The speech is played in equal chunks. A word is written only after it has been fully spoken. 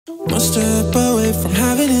One step away from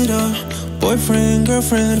having it all. Boyfriend,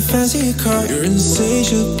 girlfriend, a fancy car. You're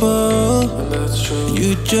insatiable,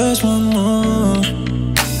 you just want more.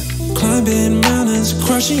 Climbing mountains,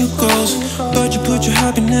 crushing your goals, but you put your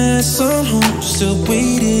happiness on hold. Still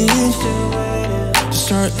waiting to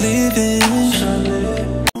start living.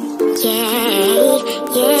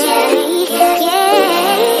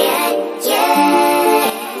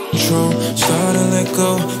 Control, start to let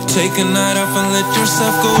go. Take a night off and let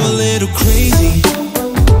yourself go a little crazy.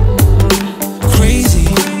 Crazy,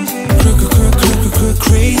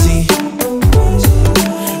 crazy.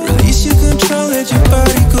 Release your control, let your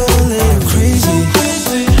body go a little crazy.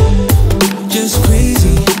 Just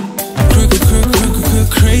crazy,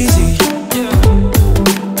 crazy.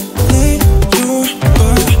 Let your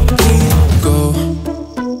body go.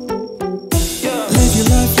 Live your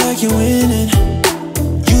life like you're winning.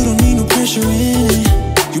 You don't need no pressure in it.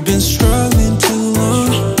 You've been struggling too long.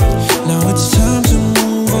 Now it's time to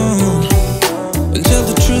move on. And tell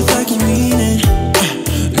the truth like you mean it.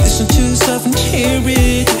 Listen to yourself and hear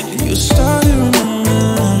it. And you'll start to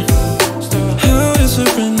remember how to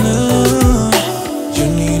surrender. You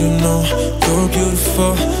need to know you're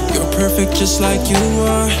beautiful. You're perfect just like you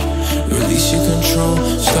are. Release your control,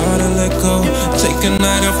 start to let go. Take a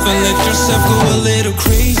night off and let yourself go a little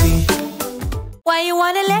crazy. Why you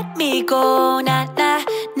wanna let me go now?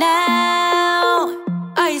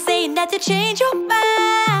 Are you saying that to change your mind?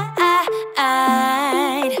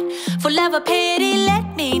 For love or pity,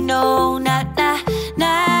 let me know now.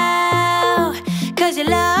 Cause your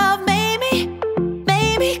love made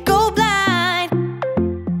me go blind.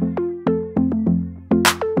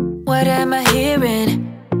 What am I hearing?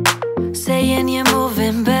 Saying you're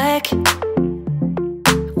moving back.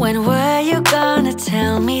 When were you gonna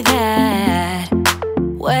tell me that?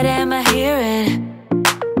 What am I hearing?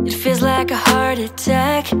 It feels like a heart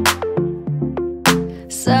attack.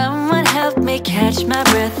 Someone help me catch my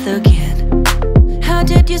breath again. How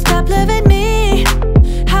did you stop loving me?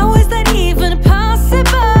 How is that even possible?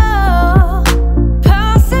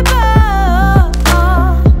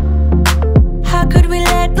 How could we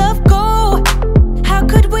let love go? How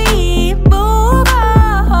could we move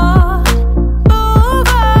on?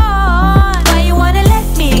 Why you wanna let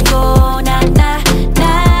me go now?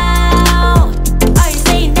 Are you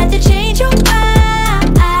saying that to change your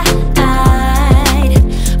mind?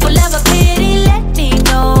 For love or pity, let me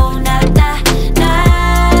know now.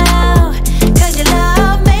 Cause your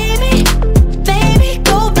love made me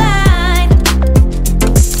go blind.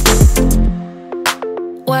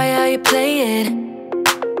 Why are you playing?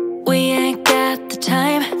 We ain't got the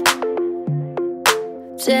time.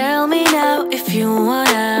 Tell me now if you want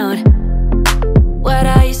out. What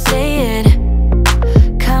are you saying?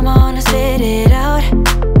 Come on and spit it out.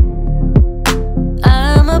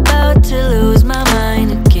 I'm about to lose my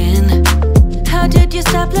mind again. How did you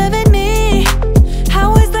stop loving me?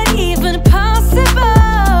 How is that even possible?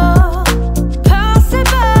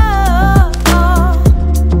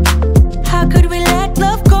 How could we let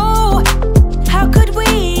love go? How could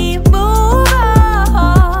we move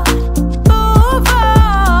on?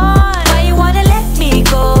 Why you wanna let me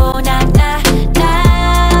go now?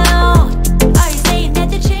 Are you saying that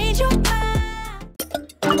to change your mind?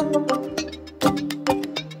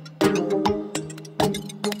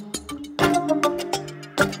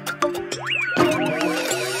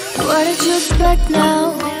 What did you expect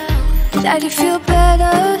now? That you feel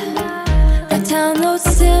better? The download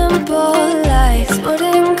simple lies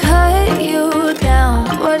wouldn't cut you down.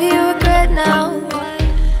 What do you regret now?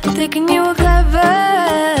 Thinking you